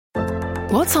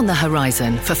What's on the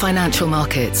horizon for financial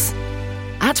markets?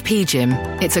 At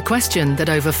PGIM, it's a question that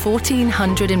over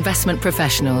 1,400 investment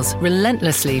professionals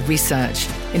relentlessly research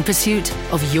in pursuit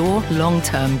of your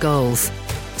long-term goals.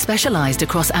 Specialized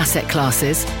across asset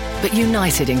classes, but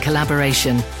united in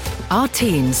collaboration, our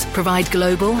teams provide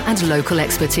global and local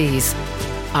expertise.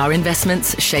 Our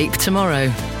investments shape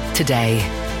tomorrow, today.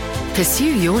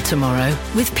 Pursue your tomorrow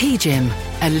with PGIM,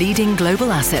 a leading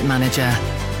global asset manager.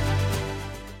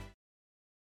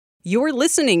 You're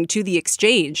listening to The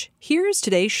Exchange. Here's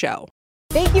today's show.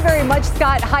 Thank you very much,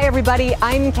 Scott. Hi, everybody.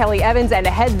 I'm Kelly Evans, and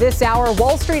ahead this hour,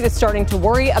 Wall Street is starting to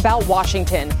worry about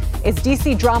Washington. Is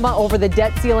D.C. drama over the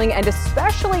debt ceiling and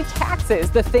especially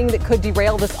taxes the thing that could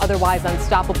derail this otherwise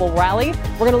unstoppable rally?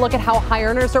 We're going to look at how high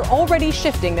earners are already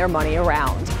shifting their money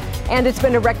around. And it's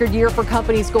been a record year for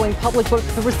companies going public, but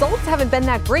the results haven't been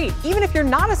that great. Even if you're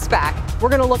not a SPAC, we're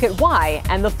going to look at why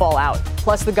and the fallout.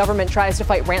 Plus, the government tries to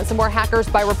fight ransomware hackers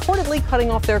by reportedly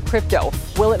cutting off their crypto.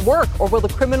 Will it work, or will the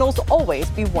criminals always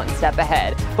be one step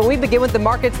ahead? But we begin with the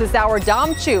markets this hour.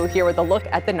 Dom Chu here with a look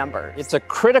at the numbers. It's a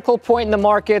critical point in the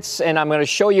markets, and I'm going to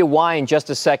show you why in just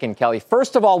a second, Kelly.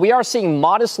 First of all, we are seeing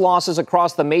modest losses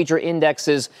across the major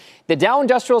indexes. The Dow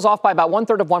Industrial is off by about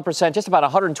 1/3 just about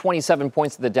 127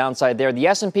 points to the downside there. The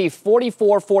S&P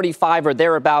 44.45 or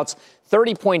thereabouts,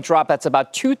 30-point drop. That's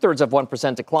about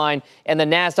 2/3 decline. And the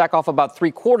NASDAQ off about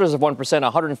 0.75%,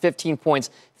 115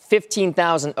 points,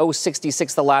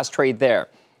 15,066 the last trade there.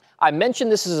 I mentioned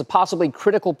this is a possibly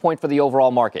critical point for the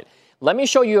overall market. Let me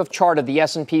show you a chart of the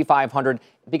S&P 500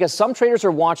 because some traders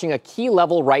are watching a key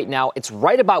level right now. It's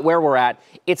right about where we're at.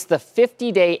 It's the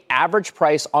 50-day average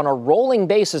price on a rolling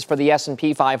basis for the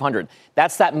S&P 500.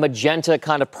 That's that magenta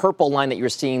kind of purple line that you're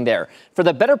seeing there. For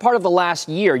the better part of the last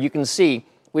year, you can see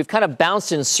we've kind of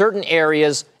bounced in certain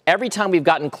areas every time we've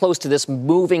gotten close to this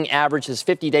moving average, this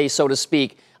 50 days, so to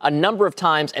speak, a number of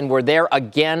times, and we're there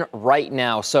again right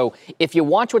now. So if you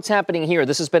watch what's happening here,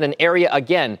 this has been an area,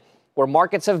 again, where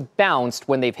markets have bounced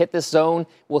when they've hit this zone.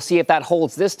 We'll see if that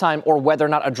holds this time or whether or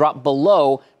not a drop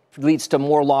below leads to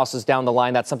more losses down the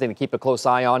line. That's something to keep a close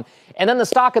eye on. And then the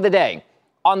stock of the day.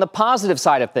 On the positive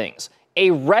side of things,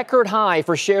 a record high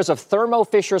for shares of Thermo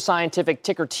Fisher Scientific,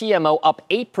 ticker TMO, up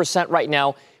 8% right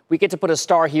now. We get to put a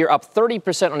star here, up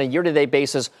 30% on a year-to-date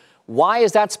basis. Why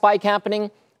is that spike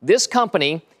happening? This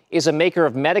company is a maker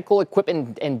of medical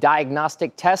equipment and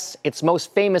diagnostic tests. It's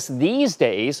most famous these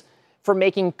days for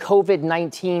making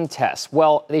COVID-19 tests.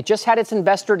 Well, they just had its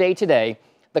investor day today.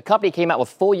 The company came out with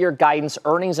full-year guidance,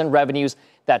 earnings, and revenues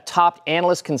that topped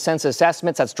analyst consensus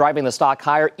estimates. That's driving the stock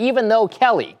higher, even though,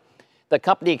 Kelly, the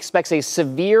company expects a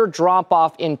severe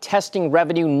drop-off in testing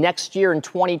revenue next year in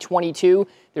 2022.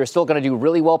 They're still going to do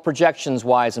really well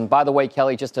projections-wise. And by the way,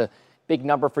 Kelly, just a big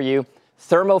number for you.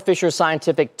 Thermo Fisher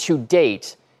Scientific to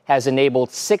date has enabled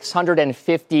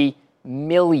 650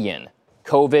 million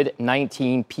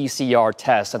COVID-19 PCR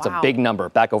tests. That's a big number.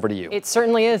 Back over to you. It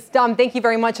certainly is. Dom, thank you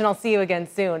very much, and I'll see you again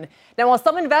soon. Now, while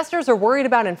some investors are worried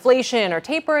about inflation or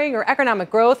tapering or economic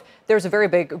growth, there's a very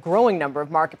big growing number of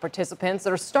market participants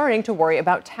that are starting to worry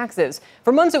about taxes.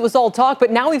 For months, it was all talk, but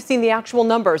now we've seen the actual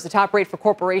numbers. The top rate for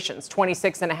corporations,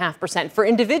 26.5%. For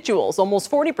individuals,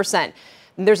 almost 40%.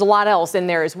 And there's a lot else in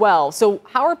there as well. So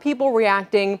how are people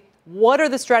reacting? What are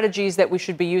the strategies that we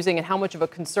should be using, and how much of a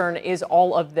concern is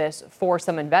all of this for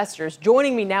some investors?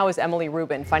 Joining me now is Emily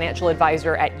Rubin, financial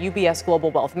advisor at UBS Global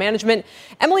Wealth Management.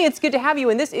 Emily, it's good to have you.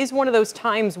 And this is one of those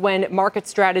times when market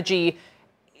strategy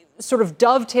sort of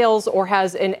dovetails or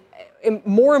has a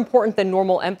more important than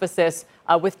normal emphasis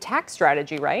with tax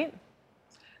strategy, right?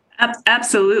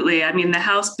 Absolutely. I mean, the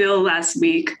House bill last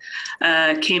week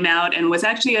came out and was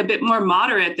actually a bit more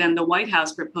moderate than the White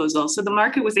House proposal. So the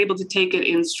market was able to take it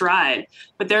in stride.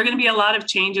 But there are going to be a lot of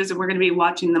changes, and we're going to be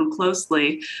watching them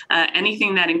closely.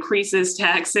 Anything that increases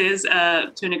taxes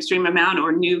to an extreme amount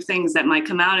or new things that might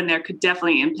come out in there could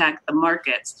definitely impact the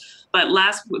markets. But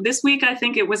this week, I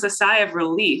think it was a sigh of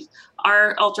relief.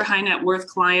 Our ultra high net worth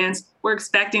clients were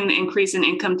expecting the increase in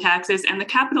income taxes, and the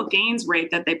capital gains rate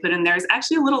that they put in there is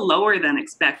actually a little lower than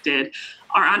expected.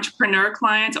 Our entrepreneur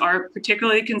clients are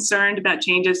particularly concerned about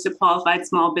changes to qualified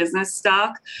small business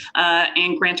stock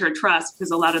and grantor trust,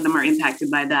 because a lot of them are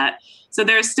impacted by that. So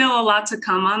there's still a lot to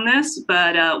come on this,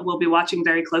 but we'll be watching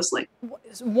very closely.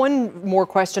 One more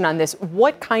question on this.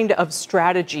 What kind of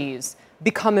strategies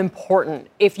become important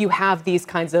if you have these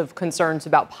kinds of concerns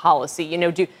about policy? You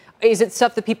know, is it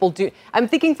stuff that people do? I'm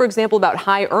thinking, for example, about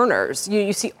high earners.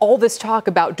 You see all this talk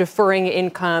about deferring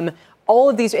income, all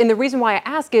of these. And the reason why I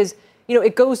ask is, you know,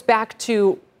 it goes back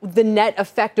to the net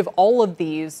effect of all of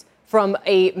these from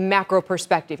a macro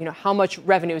perspective. You know, how much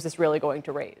revenue is this really going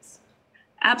to raise?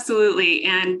 Absolutely.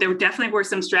 And there definitely were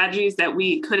some strategies that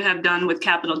we could have done with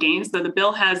capital gains, though the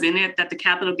bill has in it that the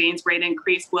capital gains rate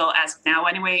increase will, as of now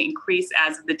anyway, increase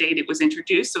as of the date it was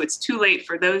introduced. So it's too late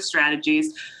for those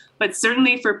strategies. But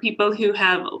certainly for people who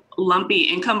have lumpy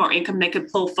income or income they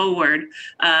could pull forward,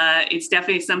 it's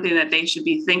definitely something that they should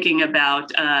be thinking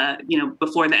about,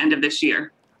 before the end of this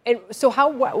year. And so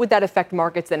what would that affect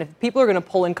markets then? If people are going to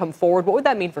pull income forward, what would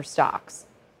that mean for stocks?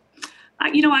 I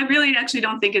really actually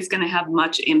don't think it's going to have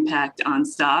much impact on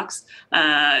stocks.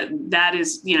 That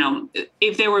is,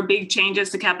 if there were big changes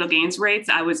to capital gains rates,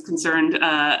 I was concerned,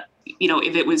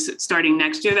 if it was starting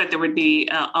next year, that there would be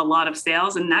a lot of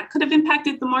sales, and that could have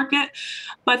impacted the market.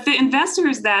 But the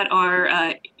investors that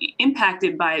are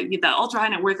impacted by the ultra high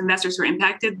net worth investors who are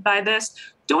impacted by this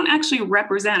don't actually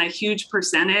represent a huge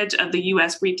percentage of the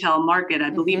U.S. retail market. I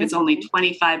believe it's only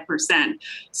 25%.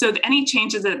 So any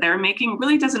changes that they're making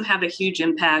really doesn't have a huge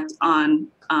impact on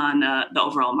the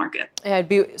overall market. Yeah, it'd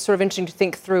be sort of interesting to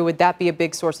think through, would that be a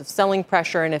big source of selling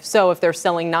pressure? And if so, if they're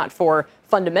selling not for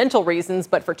fundamental reasons,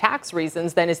 but for tax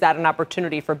reasons, then is that an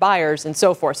opportunity for buyers and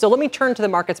so forth? So let me turn to the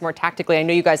markets more tactically. I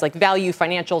know you guys like value,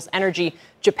 financials, energy,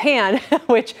 Japan,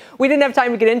 which we didn't have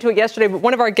time to get into it yesterday, but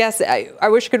one of our guests, I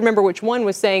wish I could remember which one,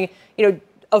 was saying,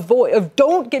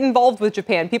 don't get involved with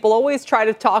Japan. People always try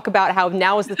to talk about how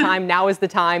now is the time,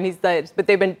 but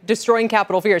they've been destroying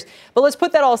capital for years. But let's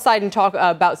put that all aside and talk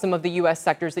about some of the U.S.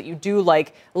 sectors that you do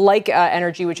like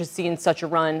energy, which has seen such a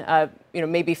run,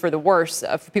 maybe for the worse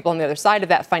for people on the other side of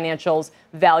that, financials,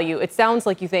 value. It sounds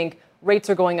like you think rates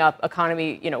are going up,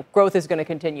 economy, growth is going to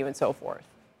continue and so forth.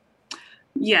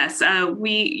 Yes,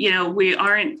 we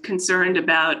aren't concerned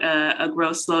about a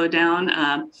growth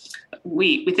slowdown.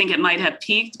 We think it might have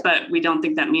peaked, but we don't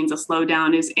think that means a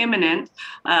slowdown is imminent.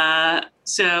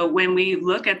 So when we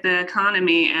look at the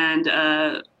economy and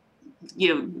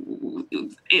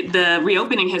the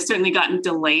reopening has certainly gotten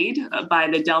delayed by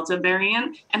the Delta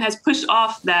variant and has pushed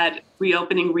off that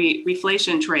reopening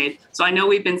reflation trade. So I know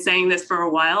we've been saying this for a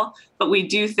while, but we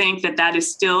do think that that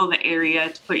is still the area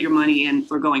to put your money in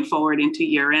for going forward into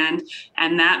year end.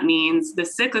 And that means the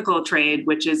cyclical trade,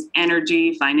 which is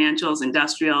energy, financials,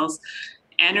 industrials.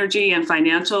 Energy and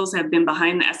financials have been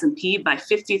behind the S&P by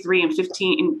 53 and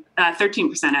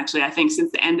 13%, actually, I think,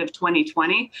 since the end of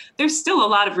 2020. There's still a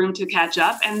lot of room to catch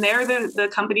up, and they're the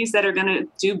companies that are going to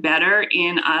do better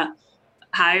in a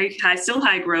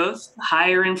high growth,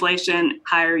 higher inflation,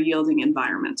 higher yielding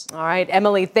environment. All right,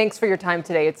 Emily, thanks for your time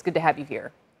today. It's good to have you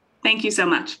here. Thank you so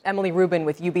much. Emily Rubin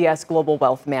with UBS Global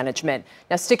Wealth Management.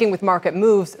 Now, sticking with market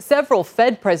moves, several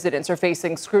Fed presidents are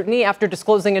facing scrutiny after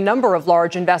disclosing a number of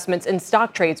large investments in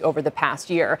stock trades over the past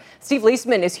year. Steve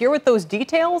Leisman is here with those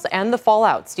details and the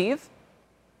fallout. Steve?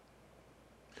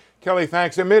 Kelly,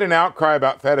 thanks. Amid an outcry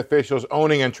about Fed officials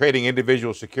owning and trading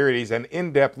individual securities, an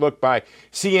in-depth look by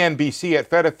CNBC at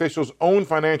Fed officials' own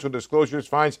financial disclosures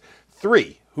finds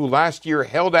 3 who last year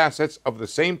held assets of the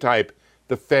same type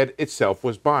the Fed itself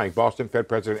was buying. Boston Fed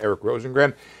President Eric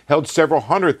Rosengren held several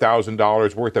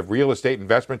 $100,000 worth of real estate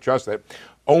investment trusts that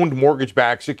owned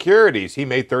mortgage-backed securities. He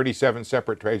made 37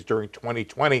 separate trades during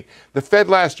 2020. The Fed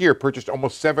last year purchased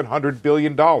almost $700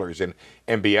 billion in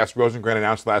MBS. Rosengren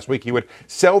announced last week he would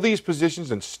sell these positions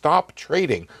and stop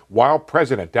trading while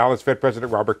president. Dallas Fed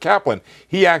President Robert Kaplan,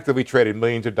 he actively traded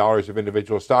millions of dollars of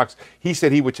individual stocks. He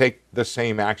said he would take the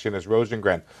same action as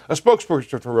Rosengren. A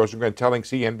spokesperson for Rosengren telling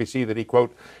CNBC that he,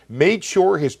 quote, made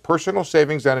sure his personal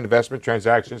savings and investment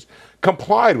transactions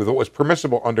complied with what was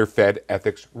permissible under Fed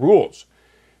ethics rules.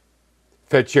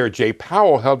 Fed Chair Jay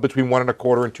Powell held between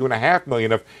 $1.25 and $2.5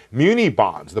 million of muni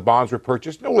bonds. The bonds were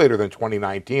purchased no later than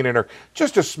 2019 and are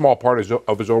just a small part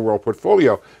of his overall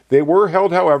portfolio. They were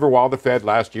held, however, while the Fed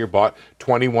last year bought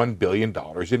 $21 billion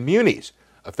in munis.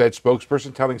 A Fed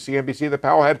spokesperson telling CNBC that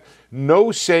Powell had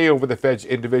no say over the Fed's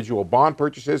individual bond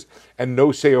purchases and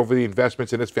no say over the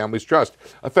investments in his family's trust.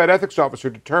 A Fed ethics officer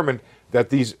determined that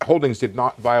these holdings did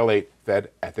not violate Fed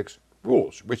ethics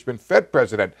rules. Richmond Fed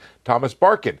President Thomas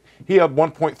Barkin, he held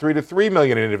 $1.3 to $3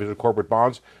 million in individual corporate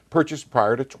bonds purchased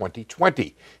prior to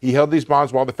 2020. He held these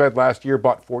bonds while the Fed last year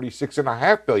bought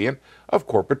 $46.5 billion of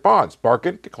corporate bonds.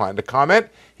 Barkin declined to comment.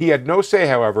 He had no say,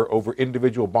 however, over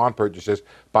individual bond purchases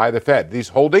by the Fed. These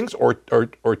holdings or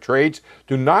trades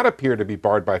do not appear to be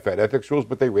barred by Fed ethics rules,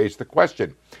 but they raise the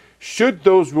question: should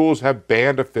those rules have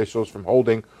banned officials from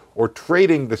holding or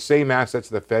trading the same assets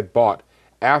the Fed bought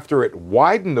after it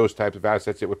widened those types of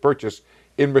assets it would purchase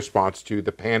in response to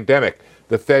the pandemic?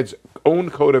 The Fed's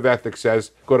own code of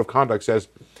conduct says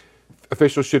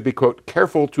officials should be, quote,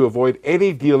 careful to avoid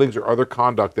any dealings or other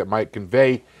conduct that might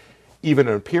convey even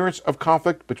an appearance of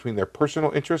conflict between their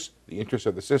personal interests, the interests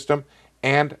of the system,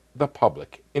 and the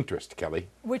public interest, Kelly.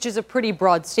 Which is a pretty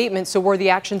broad statement. So were the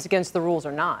actions against the rules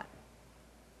or not?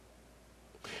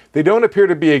 They don't appear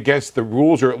to be against the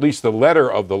rules, or at least the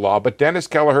letter of the law. But Dennis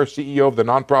Kelleher, CEO of the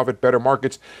nonprofit Better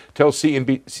Markets, tells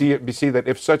CNBC that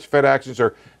if such Fed actions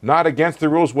are not against the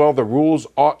rules, well, the rules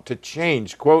ought to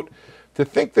change. Quote, to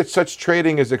think that such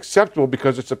trading is acceptable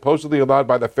because it's supposedly allowed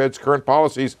by the Fed's current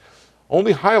policies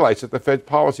only highlights that the Fed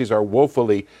policies are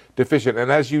woefully deficient.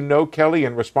 And as you know, Kelly,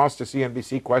 in response to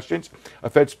CNBC questions, a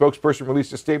Fed spokesperson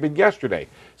released a statement yesterday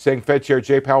saying Fed Chair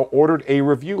Jay Powell ordered a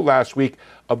review last week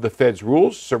of the Fed's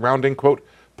rules surrounding, quote,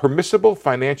 permissible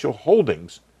financial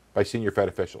holdings by senior Fed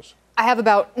officials. I have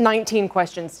about 19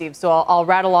 questions, Steve, so I'll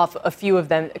rattle off a few of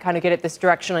them to kind of get at this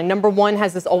direction. And number one,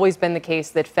 has this always been the case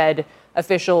that Fed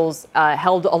officials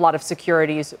held a lot of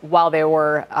securities while they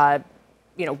were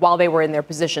while they were in their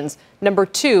positions? Number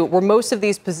two, were most of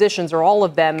these positions or all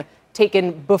of them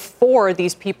taken before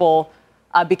these people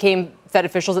became Fed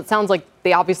officials? It sounds like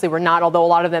they obviously were not, although a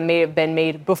lot of them may have been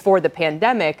made before the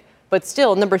pandemic. But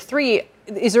still, number three,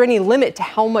 is there any limit to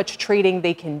how much trading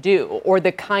they can do, or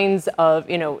the kinds of,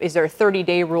 is there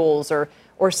 30-day rules or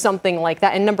something like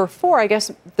that? And number four, I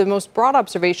guess the most broad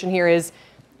observation here is,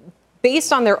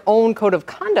 based on their own code of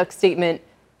conduct statement,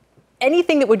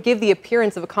 anything that would give the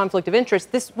appearance of a conflict of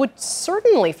interest, this would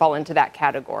certainly fall into that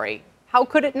category. How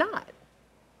could it not?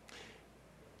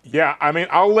 Yeah, I mean,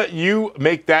 I'll let you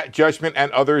make that judgment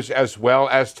and others as well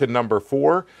as to number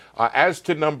four. As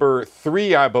to number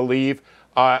three, I believe,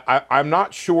 I'm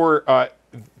not sure.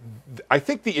 I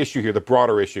think the issue here, the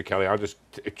broader issue, Kelly, I'll just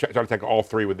try to take all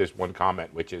three with this one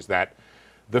comment, which is that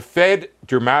the Fed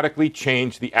dramatically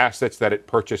changed the assets that it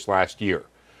purchased last year.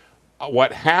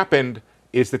 What happened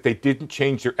is that they didn't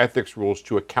change their ethics rules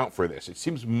to account for this. It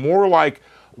seems more like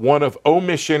one of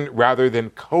omission rather than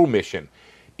commission.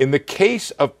 In the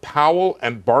case of Powell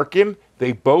and Barkin,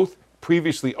 they both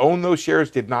previously owned those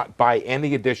shares, did not buy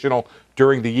any additional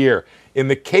during the year. In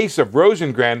the case of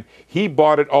Rosengren, he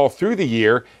bought it all through the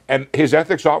year, and his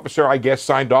ethics officer, I guess,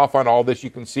 signed off on all this.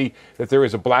 You can see that there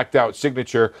is a blacked out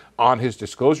signature on his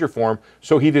disclosure form,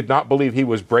 so he did not believe he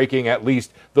was breaking at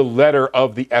least the letter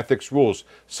of the ethics rules.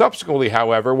 Subsequently,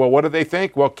 however, well, what do they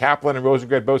think? Well, Kaplan and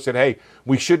Rosengren both said, hey,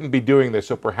 we shouldn't be doing this,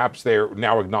 so perhaps they're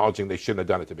now acknowledging they shouldn't have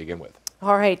done it to begin with.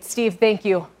 All right, Steve, thank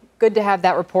you. Good to have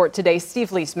that report today.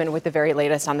 Steve Leisman with the very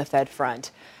latest on the Fed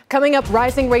front. Coming up,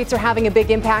 rising rates are having a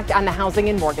big impact on the housing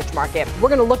and mortgage market. We're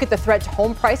going to look at the threat to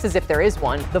home prices, if there is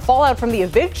one, the fallout from the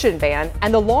eviction ban,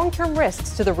 and the long-term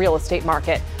risks to the real estate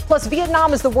market. Plus,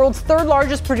 Vietnam is the world's third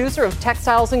largest producer of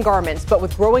textiles and garments, but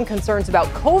with growing concerns about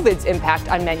COVID's impact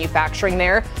on manufacturing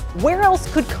there, where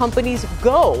else could companies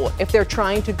go if they're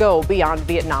trying to go beyond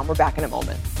Vietnam? We're back in a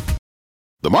moment.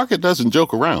 The market doesn't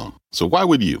joke around, so why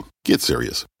would you? Get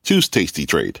serious. Choose Tasty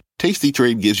Trade. Tasty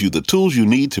Trade gives you the tools you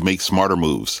need to make smarter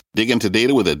moves. Dig into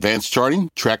data with advanced charting,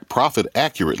 track profit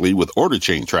accurately with order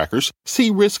chain trackers,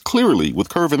 see risk clearly with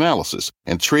curve analysis,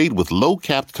 and trade with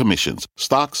low-capped commissions,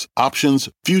 stocks, options,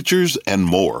 futures, and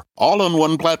more. All on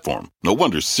one platform. No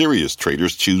wonder serious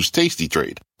traders choose Tasty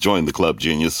Trade. Join the club,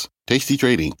 genius. Tasty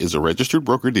Trading is a registered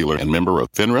broker-dealer and member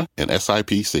of FINRA and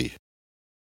SIPC.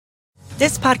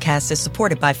 This podcast is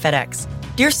supported by FedEx.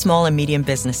 Dear small and medium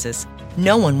businesses,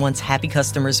 no one wants happy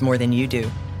customers more than you do.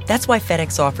 That's why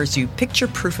FedEx offers you picture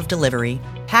proof of delivery,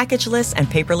 packageless and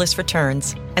paperless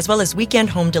returns, as well as weekend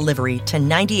home delivery to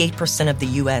 98% of the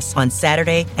U.S. on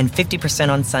Saturday and 50%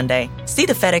 on Sunday. See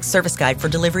the FedEx service guide for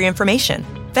delivery information.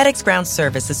 FedEx Ground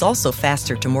service is also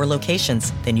faster to more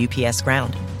locations than UPS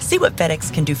Ground. See what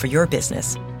FedEx can do for your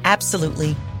business.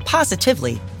 Absolutely,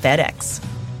 positively FedEx.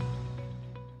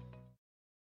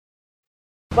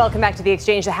 Welcome back to The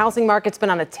Exchange. The housing market's been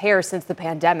on a tear since the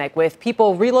pandemic, with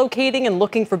people relocating and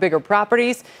looking for bigger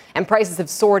properties, and prices have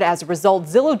soared as a result.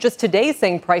 Zillow just today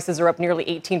saying prices are up nearly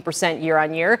 18% year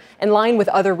on year, in line with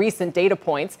other recent data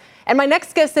points. And my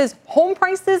next guest says home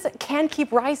prices can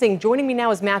keep rising. Joining me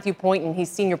now is Matthew Poynton. He's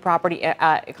senior property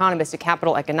economist at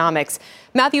Capital Economics.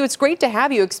 Matthew, it's great to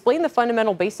have you. Explain the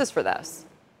fundamental basis for this.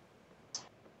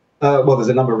 Well, there's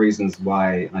a number of reasons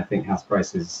why I think house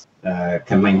prices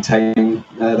can maintain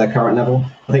their current level.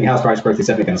 I think house price growth is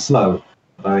definitely going to slow.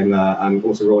 I'm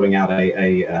also ruling out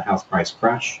a house price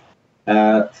crash.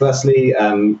 Firstly,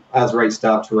 as rates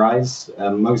start to rise,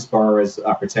 most borrowers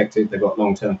are protected. They've got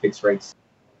long-term fixed rates.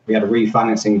 We had a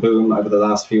refinancing boom over the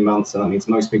last few months, and that means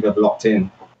most people have locked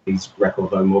in these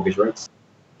record low mortgage rates.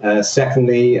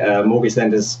 Secondly, mortgage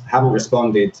lenders haven't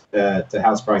responded to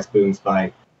house price booms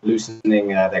by loosening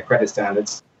their credit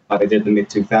standards like they did in the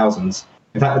mid-2000s.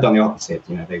 In fact, they've done the opposite.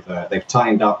 They've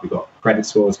tightened up. We've got credit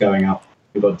scores going up.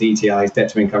 We've got DTIs, debt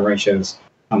to income ratios,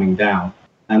 coming down.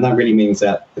 And that really means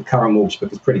that the current mortgage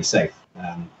book is pretty safe.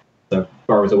 So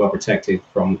borrowers are well protected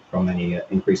from any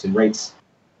increase in rates.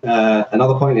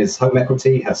 Another point is home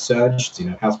equity has surged.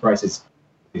 House prices,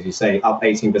 as you say, up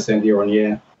 18% year on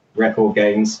year, record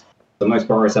gains. So most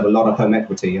borrowers have a lot of home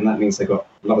equity, and that means they've got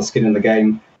a lot of skin in the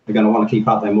game. They're going to want to keep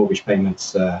up their mortgage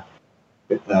payments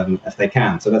if they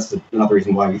can. So that's another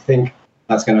reason why we think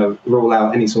that's going to rule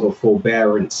out any sort of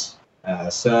forbearance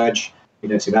surge. We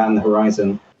don't see that on the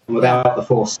horizon. And without the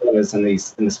forced sellers and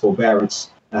this forbearance,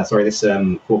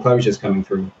 foreclosures coming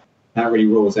through, that really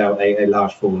rules out a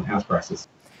large fall in house prices.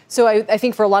 So I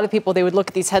think for a lot of people, they would look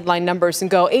at these headline numbers and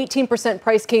go 18%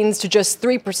 price gains to just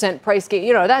 3% price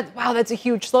gain. That's a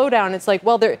huge slowdown. It's like,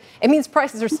 well, it means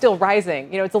prices are still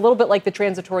rising. It's a little bit like the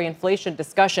transitory inflation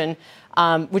discussion,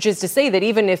 which is to say that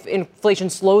even if inflation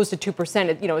slows to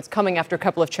 2%, it's coming after a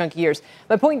couple of chunky years.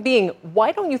 My point being,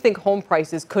 why don't you think home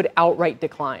prices could outright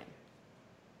decline?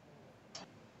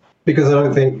 Because I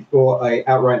don't think for an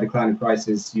outright decline in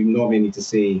prices, you normally need to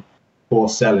see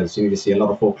forced sellers. You need to see a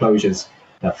lot of foreclosures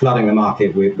flooding the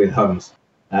market with homes.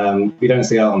 We don't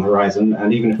see that on the horizon.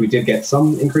 And even if we did get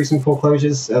some increase in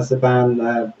foreclosures as the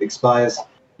ban expires,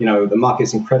 the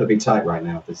market's incredibly tight right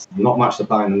now. There's not much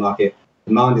supply in the market.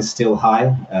 Demand is still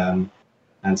high.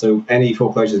 And so any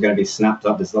foreclosure is going to be snapped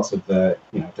up. There's lots of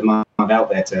demand out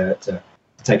there to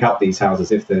take up these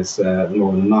houses if there's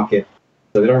more in the market.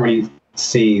 So they don't really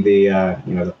see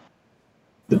the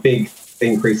big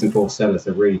increase in forced sellers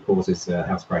that really causes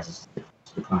house prices to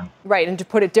decline. Right. And to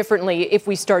put it differently, if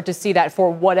we start to see that for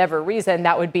whatever reason,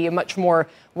 that would be a much more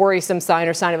worrisome sign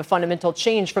of a fundamental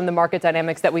change from the market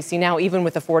dynamics that we see now, even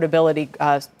with affordability,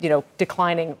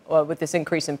 declining with this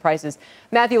increase in prices.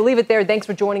 Matthew, leave it there. Thanks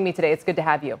for joining me today. It's good to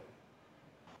have you.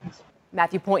 Thanks.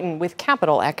 Matthew Poynton with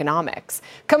Capital Economics.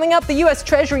 Coming up, the U.S.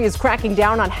 Treasury is cracking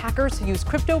down on hackers who use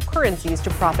cryptocurrencies to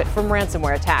profit from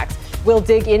ransomware attacks. We'll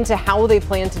dig into how they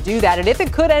plan to do that and if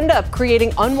it could end up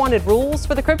creating unwanted rules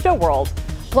for the crypto world.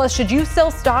 Plus, should you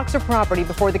sell stocks or property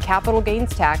before the capital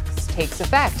gains tax takes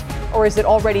effect? Or is it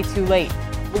already too late?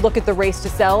 We'll look at the race to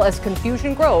sell as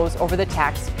confusion grows over the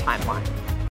tax timeline.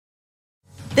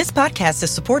 This podcast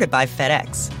is supported by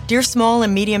FedEx. Dear small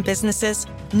and medium businesses,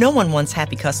 no one wants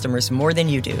happy customers more than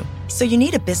you do. So you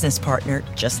need a business partner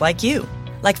just like you.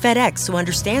 Like FedEx, who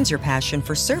understands your passion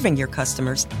for serving your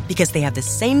customers because they have the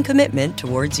same commitment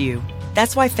towards you.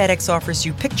 That's why FedEx offers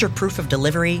you picture proof of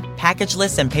delivery,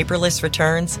 packageless and paperless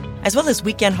returns, as well as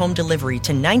weekend home delivery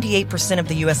to 98% of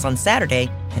the U.S. on Saturday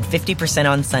and 50%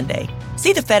 on Sunday.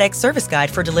 See the FedEx service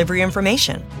guide for delivery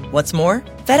information. What's more,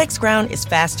 FedEx Ground is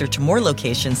faster to more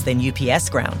locations than UPS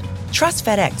Ground. Trust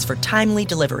FedEx for timely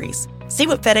deliveries. See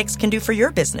what FedEx can do for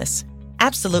your business.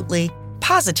 Absolutely,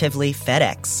 positively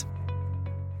FedEx.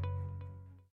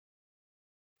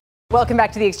 Welcome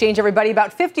back to the Exchange, everybody.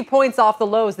 About 50 points off the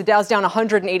lows. The Dow's down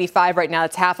 185 right now.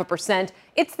 That's 0.5%.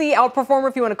 It's the outperformer,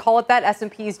 if you want to call it that.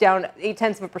 S&P's down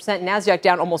 0.8%. NASDAQ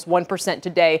down almost 1%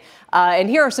 today. And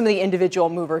here are some of the individual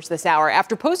movers this hour.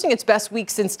 After posting its best week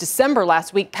since December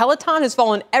last week, Peloton has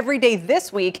fallen every day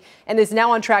this week and is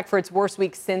now on track for its worst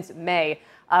week since May.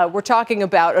 We're talking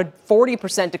about a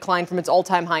 40% decline from its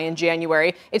all-time high in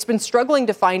January. It's been struggling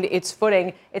to find its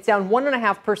footing. It's down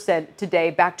 1.5%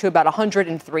 today, back to about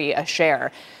 103 a share.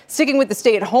 Sticking with the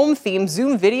stay-at-home theme,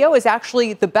 Zoom Video is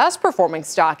actually the best-performing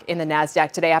stock in the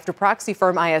NASDAQ today after proxy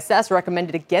firm ISS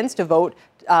recommended against a vote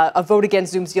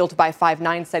against Zoom's deal to buy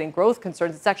Five9, citing growth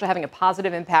concerns. It's actually having a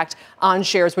positive impact on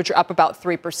shares, which are up about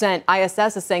 3%.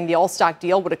 ISS is saying the all-stock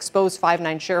deal would expose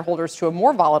Five9 shareholders to a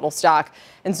more volatile stock.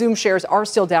 And Zoom shares are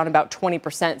still down about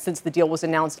 20% since the deal was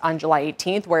announced on July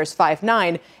 18th, whereas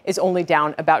Five9 is only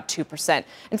down about 2%.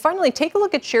 And finally, take a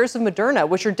look at shares of Moderna,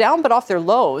 which are down but off their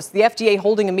lows. The FDA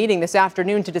holding a meeting this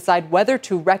afternoon to decide whether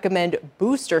to recommend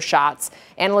booster shots.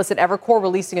 Analysts at Evercore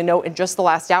releasing a note in just the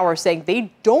last hour saying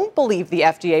they don't believe the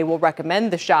FDA will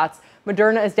recommend the shots.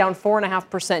 Moderna is down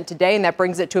 4.5% today, and that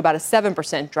brings it to about a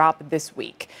 7% drop this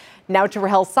week. Now to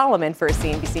Rahel Solomon for a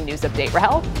CNBC News update.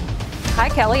 Rahel? Hi,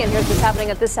 Kelly, and here's what's happening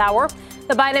at this hour.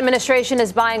 The Biden administration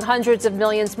is buying hundreds of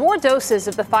millions more doses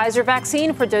of the Pfizer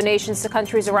vaccine for donations to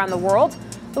countries around the world.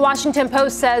 The Washington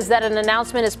Post says that an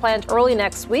announcement is planned early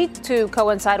next week to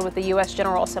coincide with the U.S.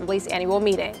 General Assembly's annual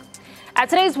meeting. At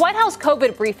today's White House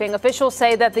COVID briefing, officials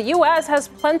say that the U.S. has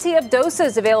plenty of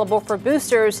doses available for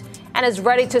boosters and is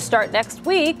ready to start next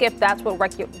week if that's what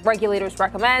regulators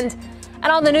recommend.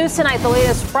 And on the news tonight, the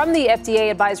latest from the FDA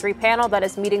advisory panel that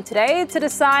is meeting today to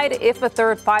decide if a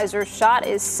third Pfizer shot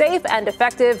is safe and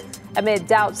effective amid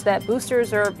doubts that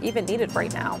boosters are even needed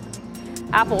right now.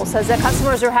 Apple says that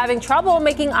customers are having trouble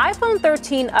making iPhone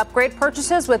 13 upgrade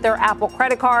purchases with their Apple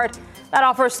credit card. that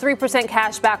offers 3%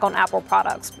 cash back on Apple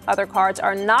products. Other cards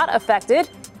are not affected.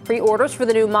 Pre-orders for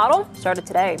the new model started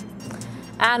today.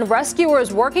 And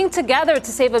rescuers working together to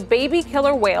save a baby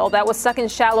killer whale that was stuck in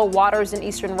shallow waters in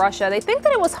eastern Russia. They think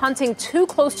that it was hunting too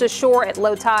close to shore at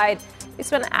low tide. They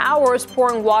spent hours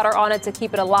pouring water on it to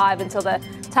keep it alive until the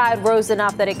tide rose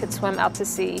enough that it could swim out to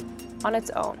sea on its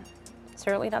own.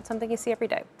 Certainly not something you see every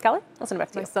day. Kelly, listen back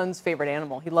to you. My son's favorite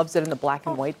animal. He loves it in the black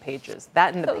and white pages.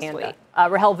 That and the So panda.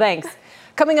 Rahel, thanks.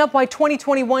 Coming up, why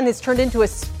 2021 has turned into a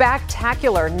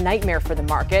spectacular nightmare for the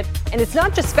market. And it's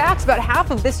not just SPACs. About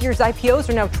half of this year's IPOs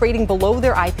are now trading below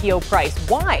their IPO price.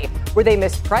 Why? Were they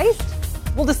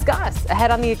mispriced? We'll discuss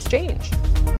ahead on The Exchange.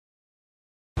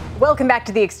 Welcome back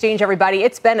to The Exchange, everybody.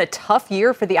 It's been a tough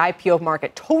year for the IPO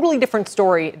market. Totally different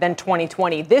story than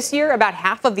 2020. This year, about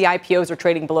half of the IPOs are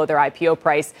trading below their IPO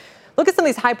price. Look at some of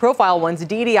these high-profile ones.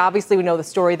 DiDi, obviously, we know the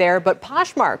story there. But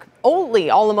Poshmark,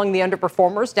 only all among the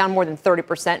underperformers, down more than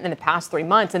 30% in the past 3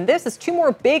 months. And this is two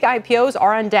more big IPOs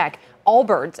are on deck.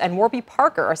 Allbirds and Warby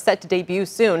Parker are set to debut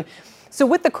soon. So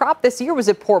with the crop this year, was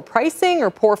it poor pricing or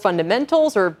poor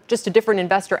fundamentals or just a different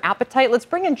investor appetite? Let's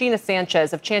bring in Gina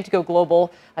Sanchez of Chantico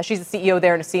Global. She's the CEO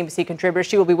there and a CNBC contributor.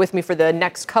 She will be with me for the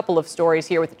next couple of stories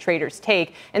here with the Trader's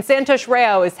Take. And Santosh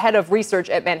Rao is head of research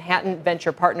at Manhattan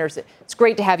Venture Partners. It's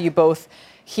great to have you both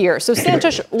here. So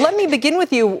Santosh, let me begin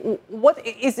with you. What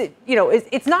is it? You know,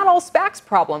 it's not all SPACs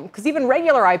problem because even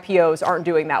regular IPOs aren't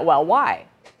doing that well. Why?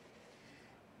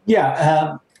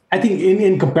 Yeah. I think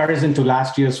in comparison to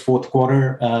last year's fourth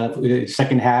quarter,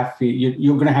 second half,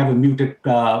 you're going to have a muted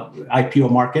IPO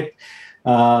market.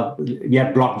 We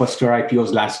had blockbuster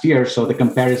IPOs last year, so the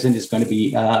comparison is going to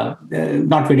be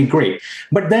not very great.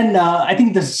 But then I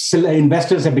think the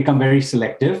investors have become very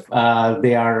selective. I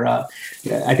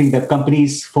think the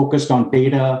companies focused on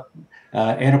data,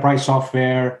 enterprise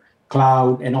software,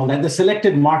 cloud, and all that. The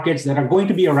selected markets that are going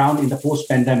to be around in the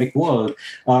post-pandemic world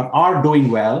are doing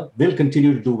well, will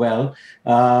continue to do well.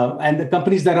 And the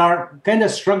companies that are kind of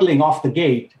struggling off the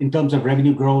gate in terms of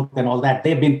revenue growth and all that,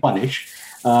 they've been punished.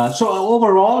 So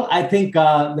overall, I think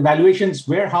the valuations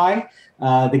were high.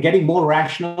 They're getting more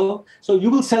rational. So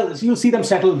you'll see them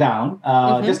settle down,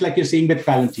 just like you're seeing with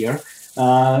Palantir.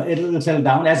 It'll settle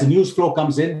down as the news flow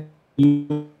comes in.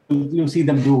 You'll see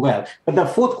them do well. But the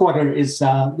fourth quarter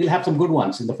we'll have some good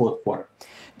ones in the fourth quarter.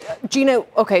 Gina,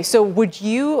 okay, so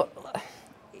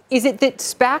is it that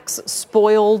SPACs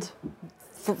spoiled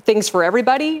things for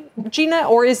everybody, Gina,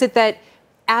 or is it that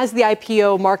as the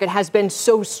IPO market has been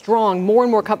so strong, more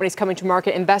and more companies coming to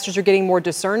market, investors are getting more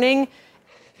discerning?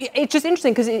 It's just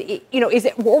interesting because,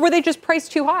 or were they just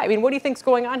priced too high? I mean, what do you think's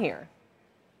going on here?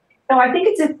 So I think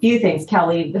it's a few things,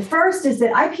 Kelly. The first is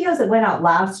that IPOs that went out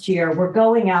last year were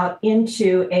going out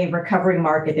into a recovery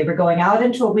market. They were going out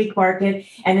into a weak market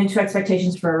and into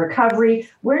expectations for a recovery.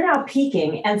 We're now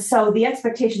peaking. And so the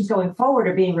expectations going forward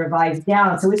are being revised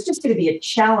down. So it's just going to be a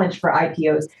challenge for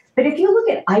IPOs. But if you look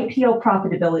at IPO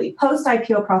profitability,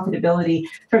 post-IPO profitability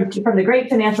from the great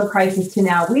financial crisis to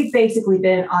now, we've basically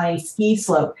been on a ski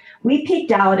slope. We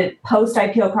peaked out at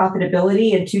post-IPO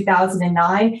profitability in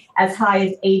 2009 as high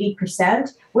as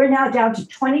 80%. We're now down to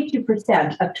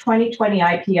 22% of 2020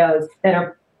 IPOs that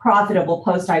are profitable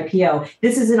post-IPO.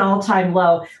 This is an all-time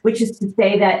low, which is to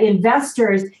say that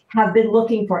investors have been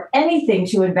looking for anything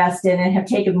to invest in and have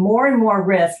taken more and more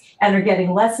risk and are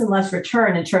getting less and less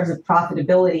return in terms of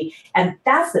profitability. And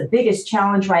that's the biggest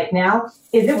challenge right now.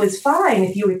 Is it was fine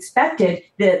if you expected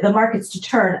the markets to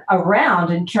turn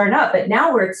around and turn up, but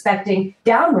now we're expecting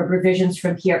downward revisions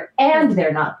from here and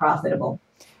they're not profitable.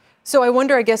 So I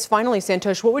wonder, I guess, finally,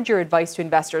 Santosh, what would your advice to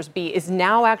investors be? Is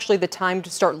now actually the time to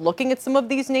start looking at some of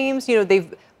these names? You know,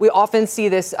 we often see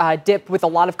this dip with a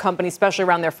lot of companies, especially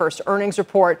around their first earnings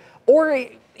report. Or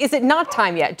is it not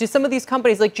time yet? Do some of these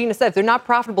companies, like Gina said, if they're not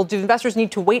profitable, do investors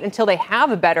need to wait until they have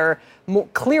a better, more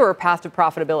clearer path to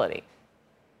profitability?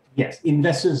 Yes,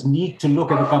 investors need to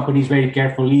look at the companies very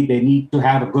carefully. They need to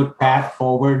have a good path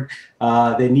forward.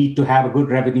 They need to have a good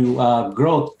revenue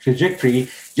growth trajectory.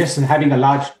 Just having a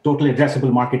large total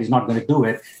addressable market is not going to do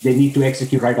it. They need to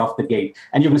execute right off the gate.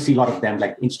 And you're going to see a lot of them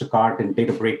like Instacart and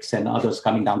Databricks and others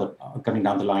coming down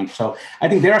the line. So I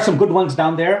think there are some good ones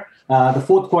down there. The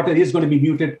fourth quarter is going to be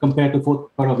muted compared to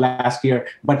fourth quarter of last year,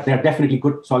 but there are definitely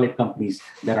good, solid companies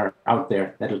that are out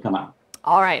there that will come out.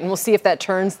 All right, and we'll see if that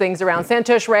turns things around.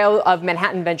 Santosh Rao of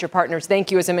Manhattan Venture Partners, thank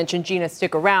you. As I mentioned, Gina,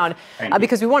 stick around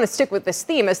because we want to stick with this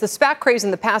theme. As the SPAC craze in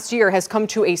the past year has come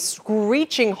to a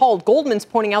screeching halt, Goldman's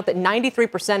pointing out that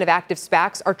 93% of active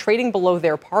SPACs are trading below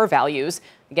their par values.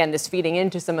 Again, this feeding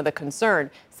into some of the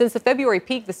concern. Since the February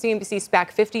peak, the CNBC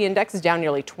SPAC 50 index is down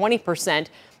nearly 20%.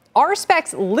 Are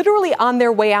SPACs literally on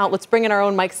their way out? Let's bring in our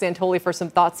own Mike Santoli for some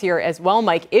thoughts here as well.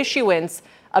 Mike, issuance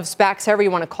of SPACs, however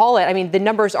you want to call it, I mean, the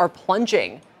numbers are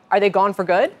plunging. Are they gone for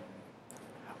good?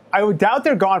 I would doubt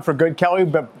they're gone for good, Kelly,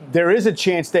 but there is a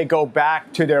chance they go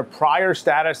back to their prior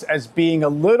status as being a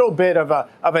little bit of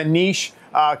a niche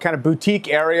kind of boutique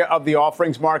area of the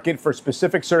offerings market for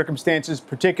specific circumstances,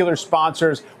 particular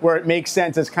sponsors, where it makes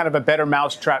sense as kind of a better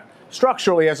mousetrap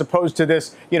structurally, as opposed to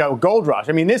this, gold rush.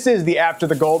 I mean, this is the after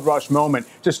the gold rush moment.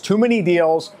 Just too many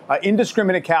deals,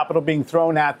 indiscriminate capital being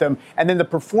thrown at them. And then the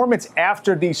performance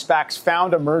after these SPACs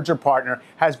found a merger partner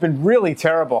has been really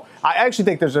terrible. I actually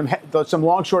think there's some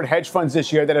long short hedge funds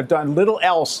this year that have done little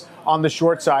else on the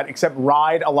short side except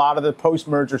ride a lot of the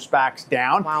post-merger SPACs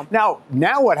down. Wow.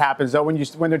 Now what happens, though,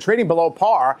 when they're trading below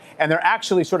par and they're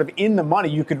actually sort of in the money,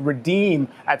 you could redeem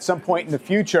at some point in the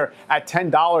future at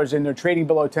 $10 and they're trading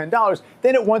below $10,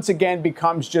 then it once again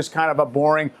becomes just kind of a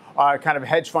boring kind of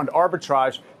hedge fund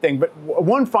arbitrage thing. But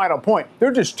one final point, there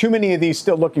are just too many of these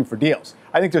still looking for deals.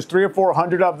 I think there's 300 or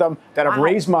 400 of them that have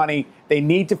raised money. They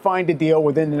need to find a deal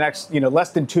within the next,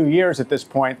 less than 2 years at this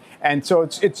point. And so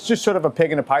it's just sort of a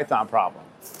pig in a python problem.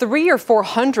 300 or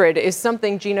 400 is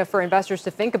something, Gina, for investors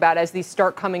to think about as these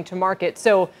start coming to market.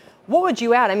 So what would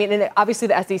you add? I mean, and obviously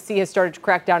the SEC has started to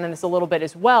crack down on this a little bit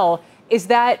as well. Is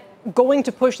that going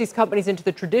to push these companies into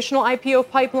the traditional IPO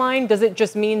pipeline? Does it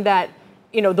just mean that,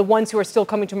 the ones who are still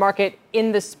coming to market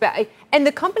in the SPAC and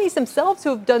the companies themselves who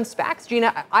have done SPACs,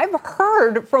 Gina, I've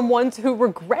heard from ones who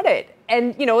regret it.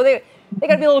 And, they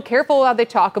got to be a little careful how they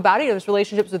talk about it. There's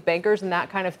relationships with bankers and that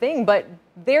kind of thing. But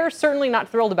they're certainly not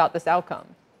thrilled about this outcome.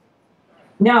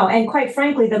 No, and quite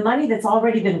frankly, the money that's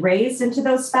already been raised into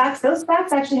those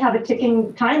SPACs actually have a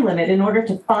ticking time limit in order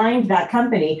to find that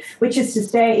company, which is to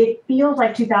say it feels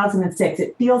like 2006.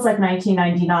 It feels like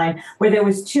 1999, where there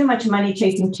was too much money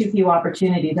chasing too few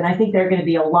opportunities. And I think there are going to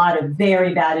be a lot of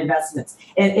very bad investments.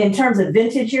 In terms of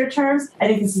vintage year terms, I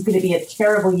think this is going to be a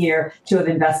terrible year to have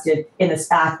invested in a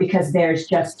SPAC because there's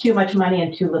just too much money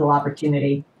and too little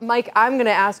opportunity. Mike, I'm going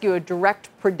to ask you a direct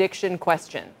prediction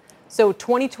question. So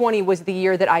 2020 was the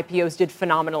year that IPOs did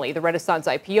phenomenally. The Renaissance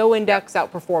IPO Index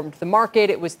outperformed the market.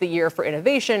 It was the year for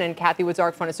innovation and Cathie Wood's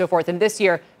ARK Fund and so forth. And this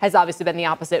year has obviously been the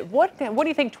opposite. What do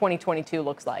you think 2022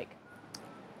 looks like?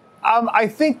 I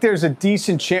think there's a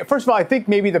decent chance. First of all, I think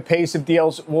maybe the pace of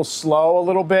deals will slow a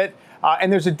little bit.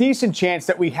 And there's a decent chance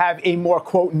that we have a more,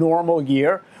 quote, normal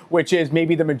year, which is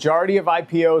maybe the majority of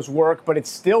IPOs work, but it's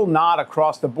still not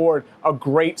across the board a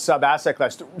great sub-asset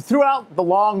class. Throughout the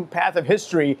long path of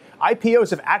history,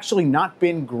 IPOs have actually not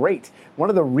been great. One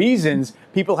of the reasons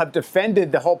people have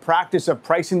defended the whole practice of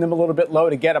pricing them a little bit low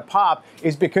to get a pop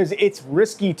is because it's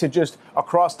risky to just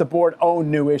across the board own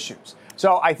new issues.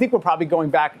 So I think we're probably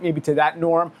going back maybe to that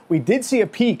norm. We did see a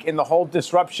peak in the whole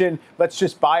disruption. Let's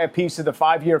just buy a piece of the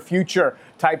 5-year future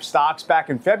type stocks back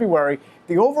in February.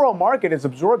 The overall market has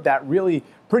absorbed that really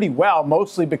pretty well,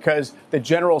 mostly because the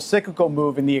general cyclical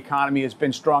move in the economy has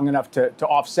been strong enough to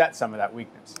offset some of that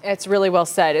weakness. It's really well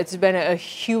said. It's been a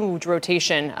huge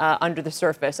rotation under the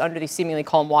surface, under these seemingly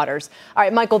calm waters. All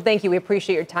right, Michael, thank you. We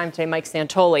appreciate your time today, Mike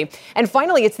Santoli. And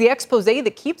finally, it's the expose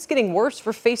that keeps getting worse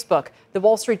for Facebook. The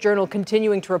Wall Street Journal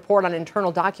continuing to report on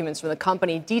internal documents from the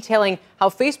company detailing how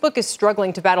Facebook is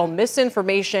struggling to battle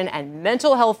misinformation and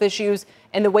mental health issues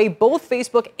and the way both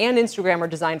Facebook and Instagram are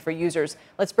designed for users.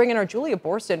 Let's bring in our Julia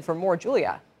Borston for more.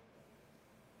 Julia.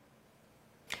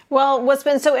 Well, what's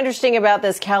been so interesting about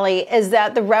this, Kelly, is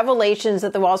that the revelations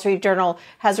that the Wall Street Journal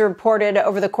has reported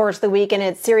over the course of the week in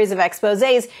its series of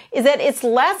exposés is that it's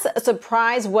less a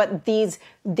surprise what these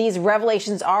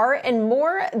revelations are and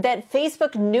more that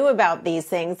Facebook knew about these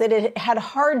things, that it had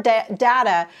hard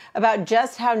data about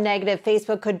just how negative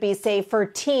Facebook could be, say, for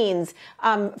teens,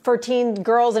 for teen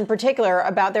girls in particular,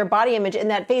 about their body image, and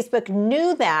that Facebook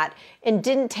knew that and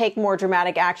didn't take more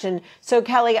dramatic action. So,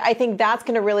 Kelly, I think that's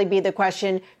going to really be the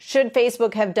question. Should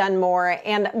Facebook have done more?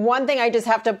 And one thing I just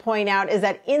have to point out is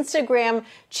that Instagram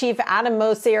chief Adam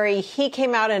Mosseri, he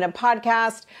came out in a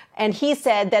podcast and he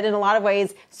said that in a lot of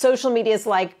ways, social media is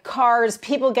like cars.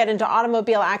 People get into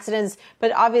automobile accidents,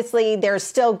 but obviously there's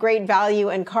still great value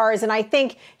in cars. And I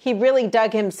think he really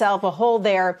dug himself a hole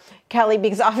there, Kelly,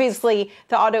 because obviously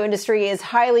the auto industry is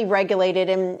highly regulated.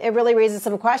 And it really raises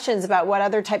some questions about what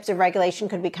other types of regulation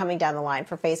could be coming down the line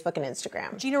for Facebook and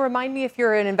Instagram. Gina, remind me, if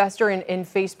you're an investor in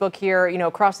Facebook here,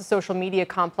 across the social media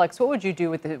complex, what would you do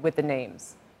with the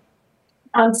names?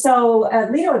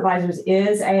 Lido Advisors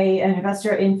is an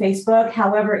investor in Facebook.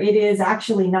 However, it is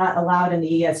actually not allowed in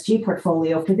the ESG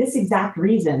portfolio for this exact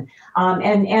reason.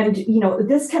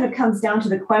 This kind of comes down to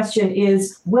the question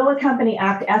is, will a company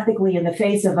act ethically in the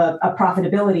face of a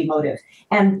profitability motive?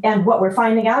 And what we're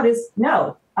finding out is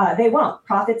no. They won't.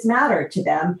 Profits matter to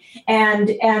them. And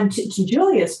to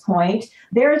Julia's point,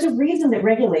 there is a reason that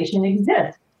regulation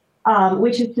exists.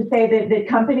 Which is to say that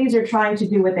companies are trying to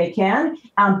do what they can,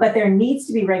 but there needs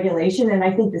to be regulation. And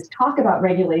I think this talk about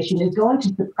regulation is going to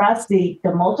suppress the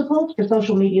multiples for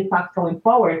social media stocks going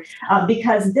forward,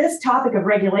 because this topic of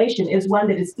regulation is one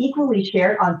that is equally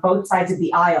shared on both sides of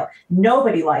the aisle.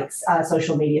 Nobody likes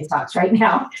social media stocks right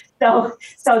now. So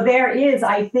there is,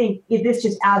 I think, this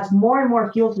just adds more and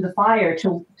more fuel to the fire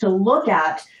to look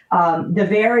at the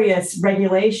various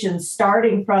regulations,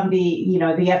 starting from the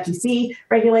FTC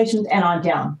regulations and on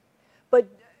down. But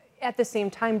at the same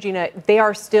time, Gina, they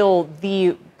are still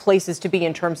the places to be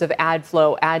in terms of ad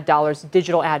flow, ad dollars,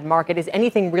 digital ad market. Is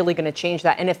anything really going to change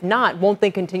that? And if not, won't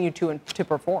they continue to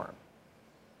perform?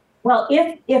 Well,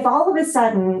 if all of a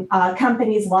sudden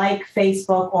companies like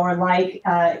Facebook or like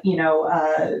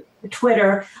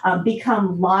Twitter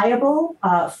become liable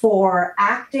for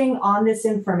acting on this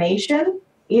information,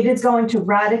 it is going to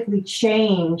radically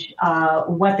change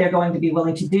what they're going to be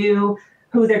willing to do,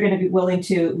 who they're going to be willing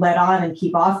to let on and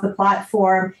keep off the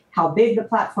platform, how big the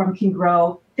platform can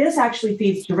grow. This actually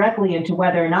feeds directly into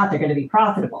whether or not they're going to be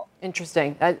profitable.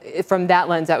 Interesting. From that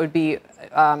lens, that would be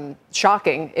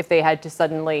shocking if they had to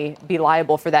suddenly be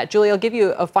liable for that. Julie, I'll give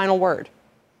you a final word.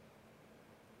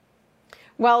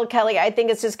 Well, Kelly, I think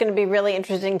it's just going to be really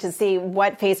interesting to see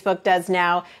what Facebook does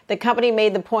now. The company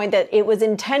made the point that it was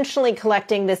intentionally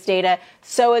collecting this data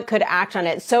so it could act on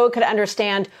it, so it could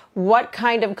understand what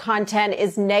kind of content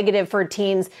is negative for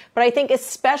teens. But I think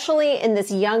especially in this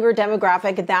younger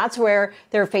demographic, that's where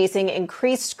they're facing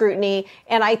increased scrutiny.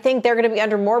 And I think they're going to be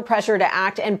under more pressure to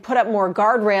act and put up more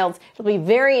guardrails. It'll be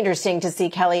very interesting to see,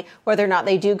 Kelly, whether or not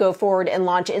they do go forward and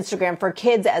launch Instagram for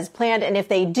Kids as planned. And if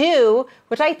they do,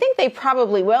 which I think they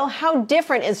probably will, how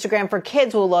different Instagram for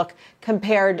Kids will look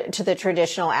compared to the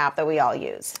traditional app that we all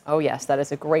use. Oh, yes, that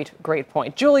is a great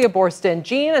point. Julia Borston,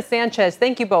 Gina Sanchez,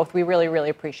 thank you both. We really, really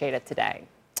appreciate it today.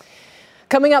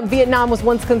 Coming up, Vietnam was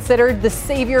once considered the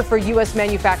savior for U.S.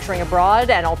 manufacturing abroad,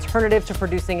 an alternative to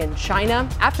producing in China.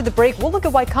 After the break, we'll look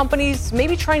at why companies may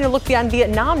be trying to look beyond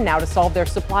Vietnam now to solve their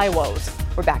supply woes.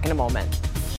 We're back in a moment.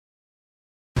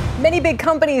 Many big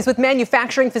companies with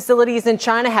manufacturing facilities in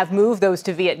China have moved those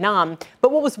to Vietnam.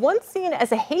 But what was once seen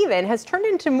as a haven has turned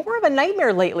into more of a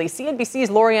nightmare lately. CNBC's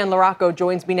Lorianne Laraco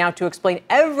joins me now to explain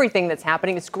everything that's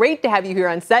happening. It's great to have you here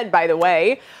on set, by the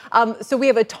way. So we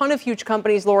have a ton of huge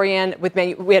companies, Lorianne.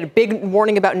 We had a big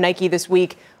warning about Nike this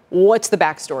week. What's the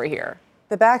backstory here?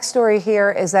 The backstory here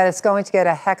is that it's going to get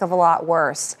a heck of a lot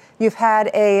worse. You've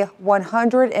had a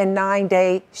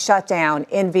 109-day shutdown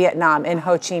in Vietnam, in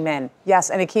Ho Chi Minh. Yes,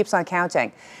 and it keeps on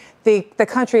counting. The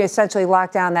country essentially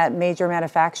locked down that major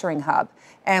manufacturing hub.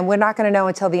 And we're not going to know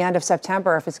until the end of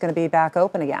September if it's going to be back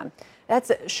open again.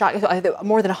 That's shocking.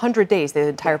 More than 100 days, the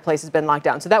entire place has been locked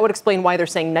down. So that would explain why they're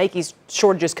saying Nike's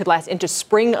shortages could last into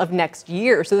spring of next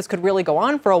year. So this could really go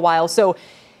on for a while. So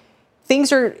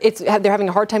they're having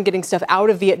a hard time getting stuff out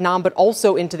of Vietnam, but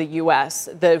also into the U.S.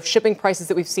 The shipping prices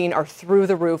that we've seen are through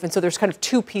the roof. And so there's kind of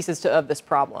two pieces of this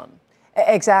problem.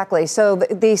 Exactly. So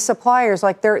the suppliers,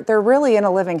 they're really in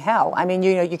a living hell. I mean,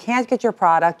 you can't get your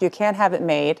product, you can't have it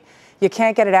made, you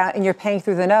can't get it out, and you're paying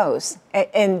through the nose,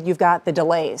 and you've got the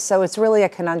delays. So it's really a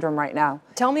conundrum right now.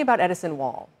 Tell me about Edison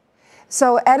Wall.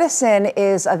 So Edison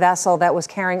is a vessel that was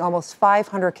carrying almost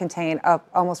 500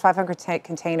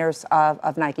 containers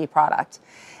of Nike product.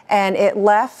 And it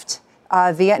left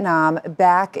Vietnam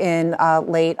back in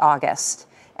late August.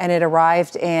 And it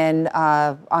arrived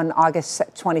on August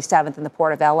 27th in the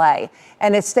port of LA.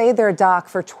 And it stayed there docked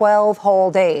for 12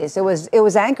 whole days. It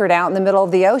was anchored out in the middle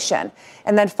of the ocean.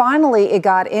 And then finally it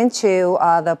got into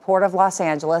the port of Los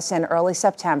Angeles in early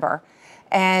September.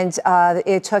 And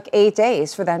it took 8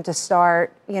 days for them to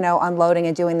start, unloading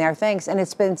and doing their things. And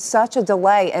it's been such a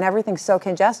delay and everything's so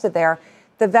congested there.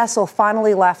 The vessel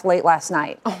finally left late last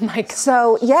night. Oh, my God.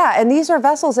 So, yeah, and these are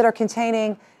vessels that are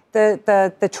containing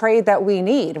the trade that we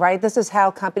need, right? This is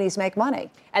how companies make money.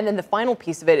 And then the final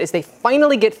piece of it is they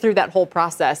finally get through that whole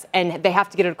process and they have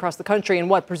to get it across the country in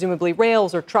presumably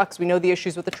rails or trucks. We know the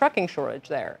issues with the trucking shortage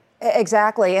there.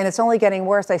 Exactly, and it's only getting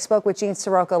worse. I spoke with Gene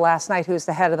Sirocco last night, who's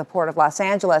the head of the Port of Los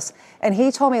Angeles, and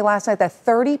he told me last night that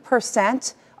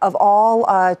 30% of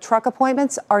all truck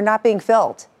appointments are not being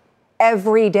filled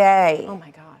every day. Oh, my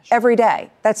gosh. Every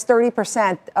day. That's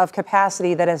 30% of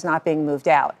capacity that is not being moved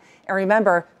out. And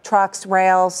remember, trucks,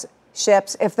 rails,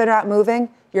 ships, if they're not moving,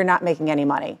 you're not making any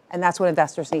money. And that's what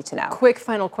investors need to know. Quick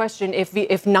final question.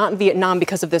 If not Vietnam,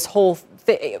 because of this whole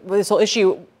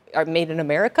issue, are made in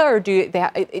America, or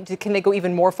can they go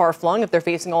even more far-flung if they're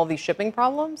facing all of these shipping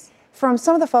problems? From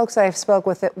some of the folks I've spoke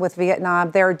with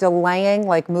Vietnam, they're delaying,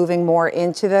 like moving more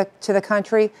into the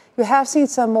country. You have seen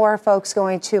some more folks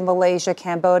going to Malaysia,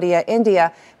 Cambodia,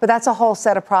 India, but that's a whole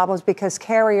set of problems because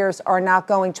carriers are not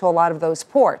going to a lot of those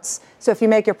ports. So if you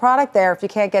make your product there, if you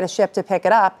can't get a ship to pick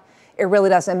it up, it really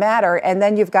doesn't matter. And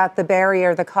then you've got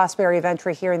the cost barrier of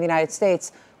entry here in the United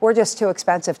States. We're just too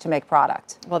expensive to make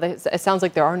product. Well, it sounds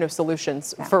like there are no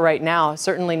solutions for right now,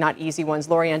 certainly not easy ones.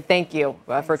 Lorianne, thank you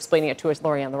for explaining it to us,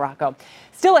 Lorianne LaRocco.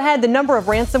 Still ahead, the number of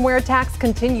ransomware attacks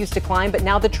continues to climb, but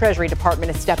now the Treasury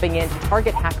Department is stepping in to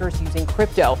target hackers using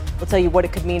crypto. We'll tell you what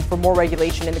it could mean for more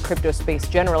regulation in the crypto space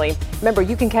generally. Remember,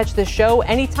 you can catch this show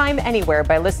anytime, anywhere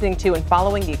by listening to and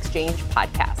following the Exchange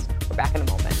podcast. We're back in a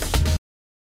moment.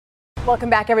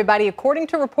 Welcome back, everybody. According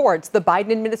to reports, the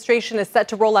Biden administration is set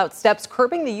to roll out steps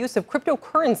curbing the use of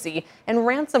cryptocurrency and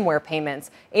ransomware payments.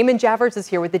 Eamon Javers is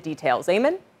here with the details.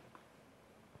 Eamon?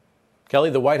 Kelly,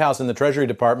 the White House and the Treasury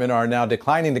Department are now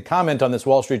declining to comment on this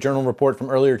Wall Street Journal report from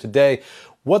earlier today.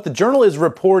 What the Journal is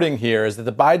reporting here is that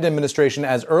the Biden administration,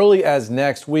 as early as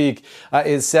next week,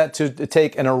 is set to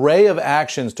take an array of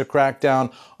actions to crack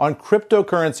down on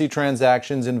cryptocurrency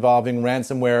transactions involving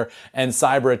ransomware and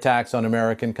cyber attacks on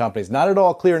American companies. Not at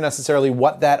all clear necessarily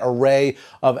what that array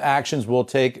of actions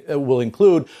will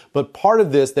include, but part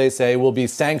of this, they say, will be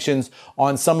sanctions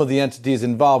on some of the entities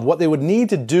involved. What they would need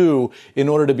to do in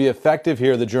order to be effective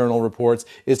here, the Journal reports,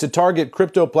 is to target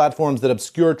crypto platforms that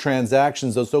obscure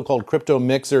transactions, those so-called crypto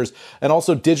mixers, and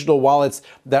also digital wallets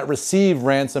that receive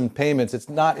ransom payments. It's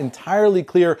not entirely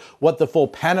clear what the full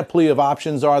panoply of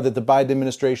options are that the Biden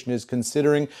administration is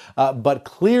considering, but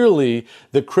clearly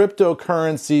the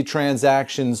cryptocurrency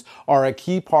transactions are a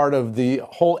key part of the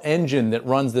whole engine that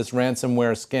runs this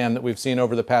ransomware scam that we've seen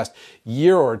over the past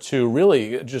year or two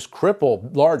really just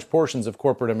cripple large portions of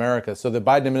corporate America. So the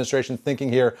Biden administration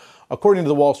thinking here, according to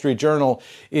the Wall Street Journal,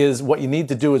 is what you need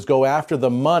to do is go after the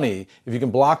money. If you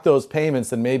can block those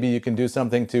payments, then maybe you can do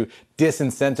something to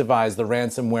disincentivize the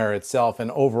ransomware itself and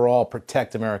overall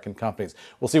protect American companies.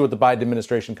 We'll see what the Biden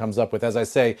administration comes up with. As I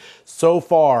say, so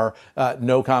far,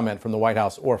 no comment from the White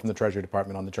House or from the Treasury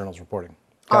Department on the Journal's reporting.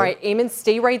 All right, Eamon,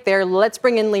 stay right there. Let's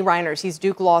bring in Lee Reiners. He's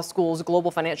Duke Law School's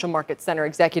Global Financial Markets Center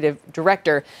Executive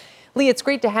Director. Lee, it's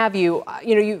great to have you.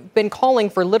 You've been calling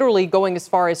for literally going as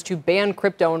far as to ban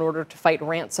crypto in order to fight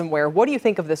ransomware. What do you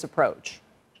think of this approach?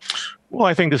 Well,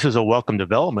 I think this is a welcome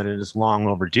development and is long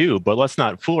overdue, but let's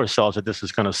not fool ourselves that this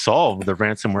is going to solve the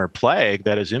ransomware plague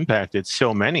that has impacted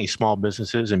so many small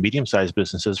businesses and medium-sized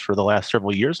businesses for the last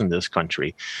several years in this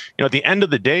country. At the end of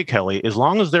the day, Kelly, as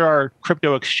long as there are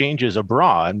crypto exchanges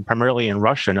abroad, primarily in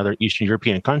Russia and other Eastern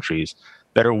European countries,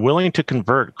 that are willing to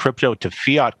convert crypto to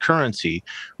fiat currency,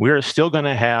 we are still going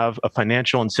to have a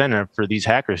financial incentive for these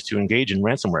hackers to engage in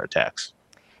ransomware attacks.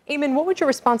 Eamon, what would your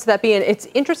response to that be? And it's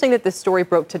interesting that this story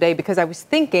broke today because I was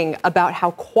thinking about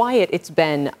how quiet it's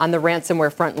been on the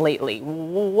ransomware front lately.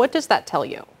 What does that tell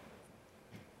you?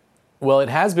 Well, it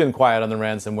has been quiet on the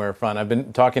ransomware front. I've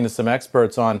been talking to some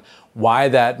experts on why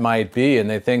that might be, and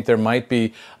they think there might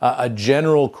be a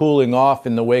general cooling off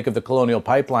in the wake of the Colonial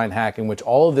Pipeline hack, in which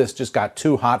all of this just got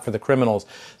too hot for the criminals.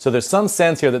 So there's some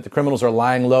sense here that the criminals are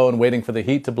lying low and waiting for the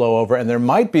heat to blow over, and there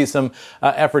might be some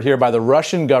effort here by the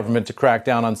Russian government to crack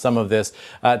down on some of this,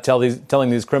 telling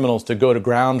these criminals to go to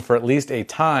ground for at least a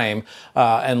time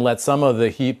and let some of the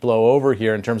heat blow over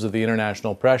here in terms of the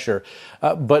international pressure.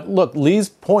 But look, Lee's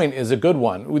point is a good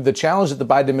one. The challenge that the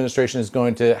Biden administration is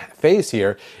going to face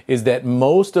here is that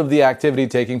most of the activity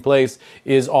taking place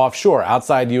is offshore,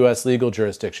 outside U.S. legal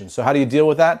jurisdictions. So how do you deal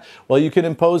with that? Well, you can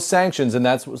impose sanctions, and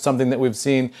that's something that we've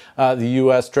seen the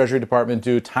U.S. Treasury Department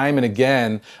do time and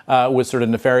again with sort of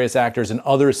nefarious actors in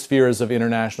other spheres of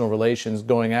international relations,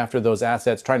 going after those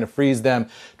assets, trying to freeze them,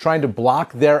 trying to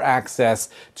block their access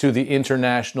to the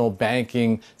international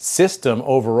banking system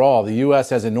overall. The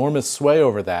U.S. has enormous sway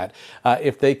over that.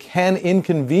 If they can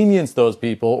inconvenience those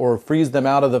people or freeze them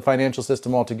out of the financial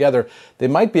system altogether, they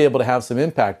might be able to have some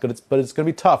impact, but it's going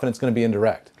to be tough and it's going to be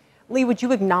indirect. Lee, would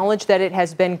you acknowledge that it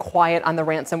has been quiet on the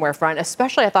ransomware front?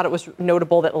 Especially, I thought it was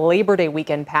notable that Labor Day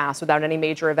weekend passed without any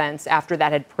major events. After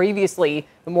that had previously,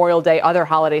 Memorial Day, other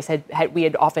holidays, we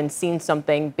had often seen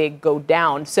something big go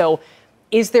down. So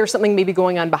is there something maybe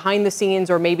going on behind the scenes,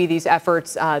 or maybe these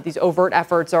efforts, these overt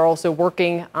efforts are also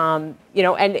working,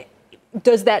 and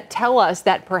does that tell us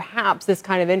that perhaps this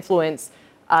kind of influence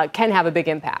can have a big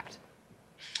impact?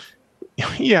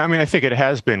 Yeah, I mean, I think it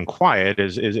has been quiet,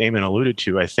 as Eamon alluded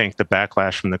to. I think the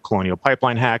backlash from the Colonial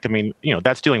Pipeline hack, I mean,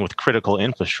 that's dealing with critical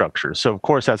infrastructure. So, of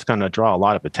course, that's going to draw a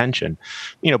lot of attention.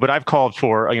 But I've called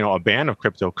for, a ban of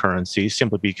cryptocurrency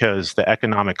simply because the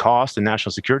economic cost and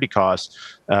national security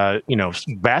costs,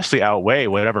 vastly outweigh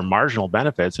whatever marginal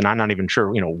benefits. And I'm not even sure,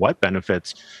 what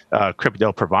benefits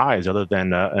crypto provides other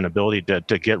than an ability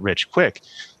to get rich quick.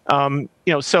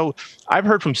 So I've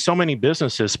heard from so many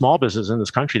businesses, small businesses in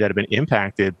this country that have been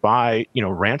impacted by,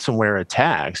 ransomware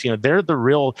attacks. They're the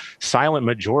real silent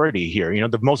majority here.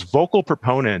 The most vocal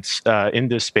proponents in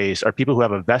this space are people who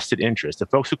have a vested interest. The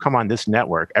folks who come on this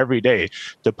network every day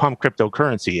to pump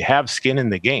cryptocurrency have skin in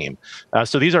the game.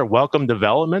 So these are welcome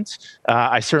developments.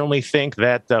 I certainly think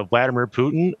that Vladimir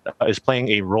Putin is playing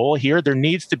a role here. There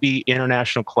needs to be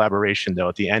international collaboration, though,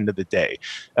 at the end of the day.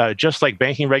 Just like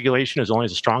banking regulation is only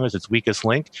as strong as its weakest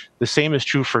link, the same is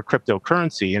true for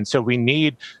cryptocurrency. And so we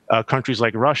need countries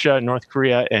like Russia, North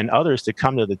Korea, and others to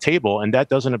come to the table, and that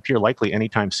doesn't appear likely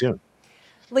anytime soon.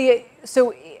 Leah,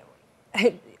 so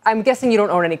I'm guessing you don't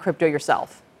own any crypto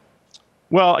yourself.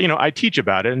 Well, I teach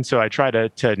about it, and so I try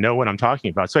to know what I'm talking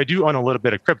about. So I do own a little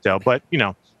bit of crypto, but,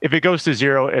 if it goes to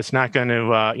zero, it's not going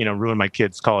to, ruin my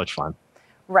kids' college fund.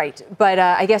 Right. But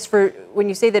I guess for when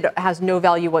you say that it has no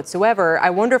value whatsoever, I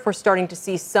wonder if we're starting to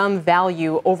see some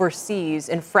value overseas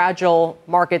in fragile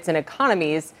markets and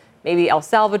economies, maybe El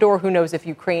Salvador, who knows if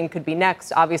Ukraine could be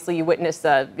next. Obviously, you witness,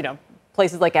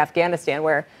 places like Afghanistan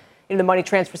where the money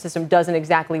transfer system doesn't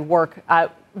exactly work.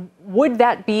 Would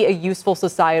that be a useful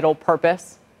societal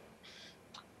purpose?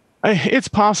 It's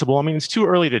possible. I mean, it's too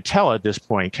early to tell at this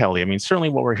point, Kelly. I mean, certainly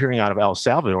what we're hearing out of El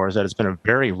Salvador is that it's been a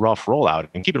very rough rollout.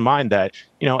 And keep in mind that,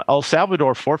 El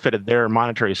Salvador forfeited their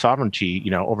monetary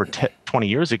sovereignty, over 20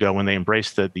 years ago when they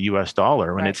embraced the U.S. dollar.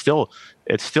 And right.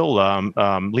 It's still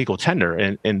legal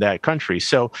tender in that country.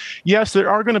 So, yes, there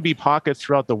are going to be pockets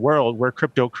throughout the world where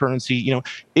cryptocurrency,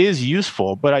 is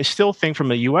useful. But I still think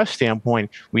from a U.S. standpoint,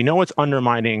 we know it's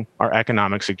undermining our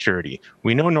economic security.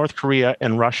 We know North Korea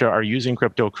and Russia are using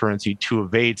cryptocurrency to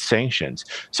evade sanctions.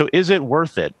 So is it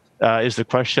worth it? Is the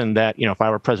question that, if I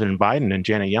were President Biden and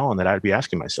Janet Yellen, that I'd be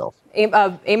asking myself.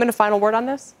 Eamon, a final word on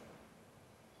this?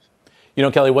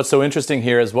 Kelly, what's so interesting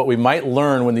here is what we might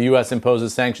learn when the U.S.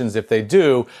 imposes sanctions, if they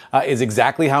do, is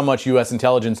exactly how much U.S.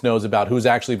 intelligence knows about who's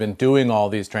actually been doing all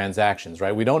these transactions,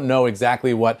 right? We don't know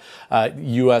exactly what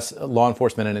U.S. law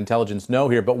enforcement and intelligence know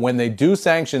here, but when they do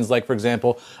sanctions, like, for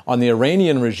example, on the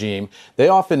Iranian regime, they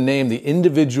often name the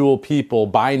individual people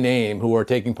by name who are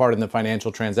taking part in the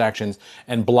financial transactions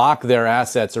and block their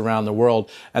assets around the world.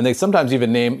 And they sometimes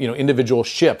even name, individual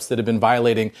ships that have been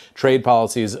violating trade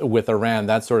policies with Iran,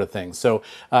 that sort of thing. So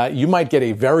you might get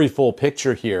a very full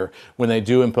picture here when they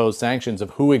do impose sanctions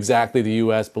of who exactly the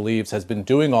U.S. believes has been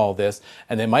doing all this,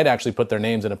 and they might actually put their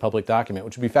names in a public document,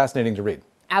 which would be fascinating to read.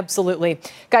 Absolutely.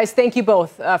 Guys, thank you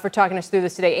both for talking us through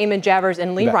this today. Eamon Javers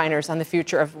and Lee Reiners on the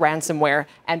future of ransomware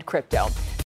and crypto.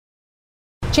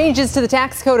 Changes to the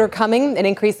tax code are coming, an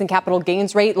increase in capital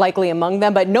gains rate likely among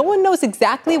them, but no one knows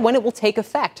exactly when it will take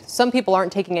effect. Some people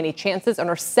aren't taking any chances and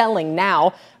are selling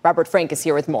now. Robert Frank is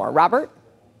here with more. Robert?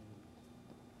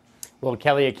 Well,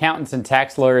 Kelly, accountants and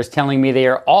tax lawyers telling me they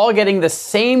are all getting the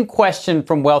same question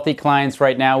from wealthy clients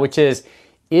right now, which is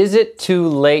it too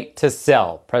late to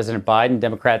sell? President Biden,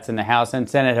 Democrats in the House and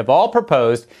Senate have all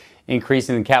proposed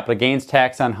increasing the capital gains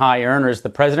tax on high earners. The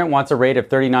president wants a rate of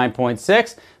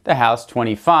 39.6, the House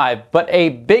 25. But a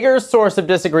bigger source of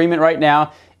disagreement right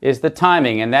now is the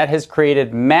timing, and that has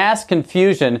created mass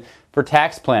confusion for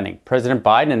tax planning. President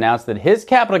Biden announced that his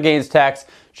capital gains tax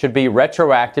should be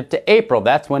retroactive to April.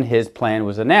 That's when his plan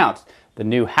was announced. The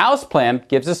new House plan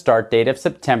gives a start date of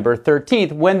September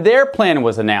 13th, when their plan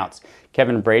was announced.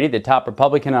 Kevin Brady, the top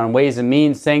Republican on Ways and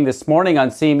Means, saying this morning on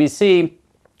CNBC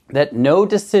that no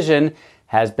decision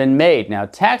has been made. Now,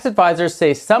 tax advisors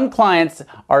say some clients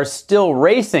are still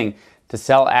racing to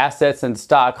sell assets and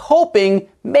stock, hoping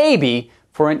maybe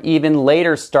for an even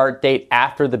later start date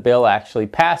after the bill actually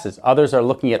passes. Others are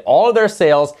looking at all of their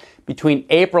sales between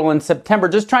April and September,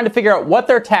 just trying to figure out what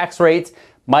their tax rates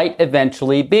might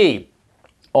eventually be.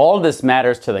 All of this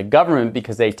matters to the government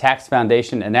because a Tax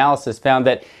Foundation analysis found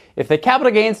that if the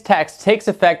capital gains tax takes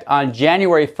effect on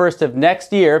January 1st of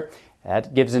next year,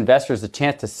 that gives investors a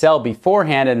chance to sell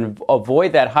beforehand and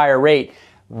avoid that higher rate.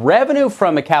 Revenue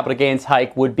from a capital gains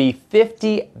hike would be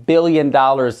 $50 billion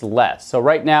less. So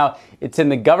right now, it's in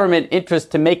the government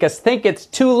interest to make us think it's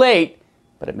too late,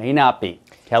 but it may not be.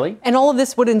 Kelly? And all of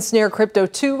this would ensnare crypto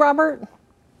too, Robert?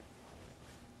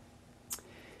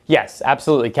 Yes,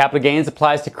 absolutely. Capital gains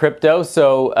applies to crypto.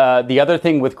 So the other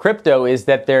thing with crypto is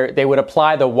that they would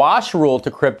apply the wash rule to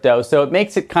crypto. So it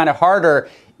makes it kind of harder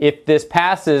if this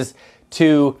passes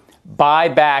to buy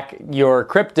back your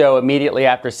crypto immediately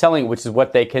after selling, which is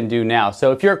what they can do now.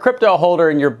 So if you're a crypto holder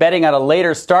and you're betting on a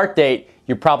later start date,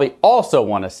 you probably also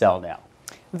want to sell now.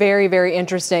 Very, very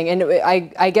interesting. And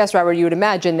I guess, Robert, you would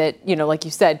imagine that, like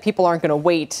you said, people aren't going to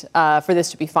wait for this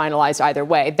to be finalized either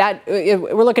way. That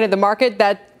we're looking at the market,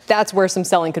 that's where some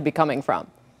selling could be coming from.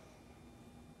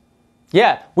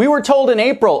 Yeah, we were told in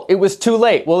April it was too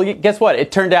late. Well, guess what?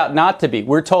 It turned out not to be.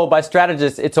 We're told by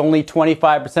strategists it's only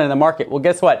 25% of the market. Well,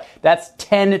 guess what? That's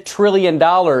 $10 trillion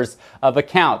of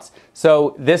accounts.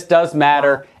 So this does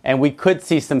matter, and we could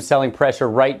see some selling pressure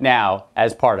right now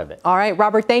as part of it. All right,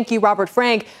 Robert, thank you, Robert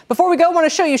Frank. Before we go, I want to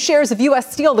show you shares of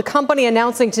U.S. Steel, the company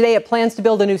announcing today it plans to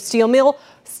build a new steel mill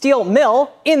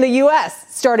in the U.S.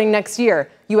 starting next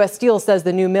year. U.S. Steel says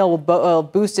the new mill will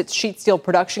boost its sheet steel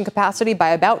production capacity by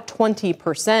about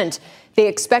 20%. They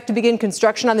expect to begin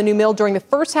construction on the new mill during the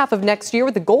first half of next year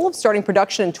with the goal of starting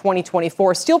production in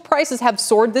 2024. Steel prices have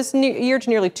soared this year to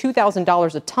nearly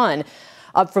 $2,000 a ton,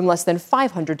 up from less than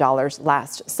 $500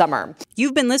 last summer.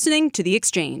 You've been listening to The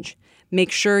Exchange.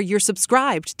 Make sure you're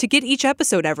subscribed to get each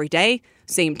episode every day,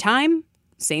 same time,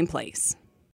 same place.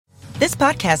 This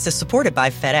podcast is supported by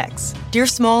FedEx. Dear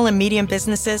small and medium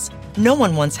businesses, no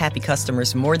one wants happy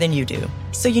customers more than you do.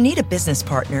 So you need a business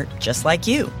partner just like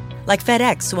you. Like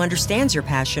FedEx, who understands your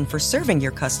passion for serving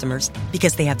your customers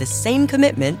because they have the same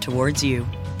commitment towards you.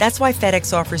 That's why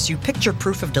FedEx offers you picture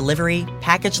proof of delivery,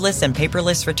 packageless and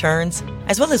paperless returns,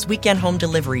 as well as weekend home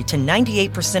delivery to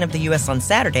 98% of the U.S. on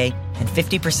Saturday and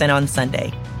 50% on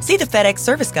Sunday. See the FedEx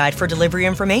service guide for delivery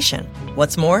information.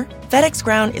 What's more, FedEx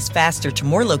Ground is faster to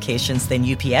more locations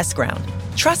than UPS Ground.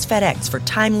 Trust FedEx for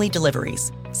timely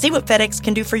deliveries. See what FedEx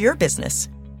can do for your business.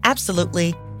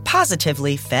 Absolutely,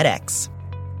 positively FedEx.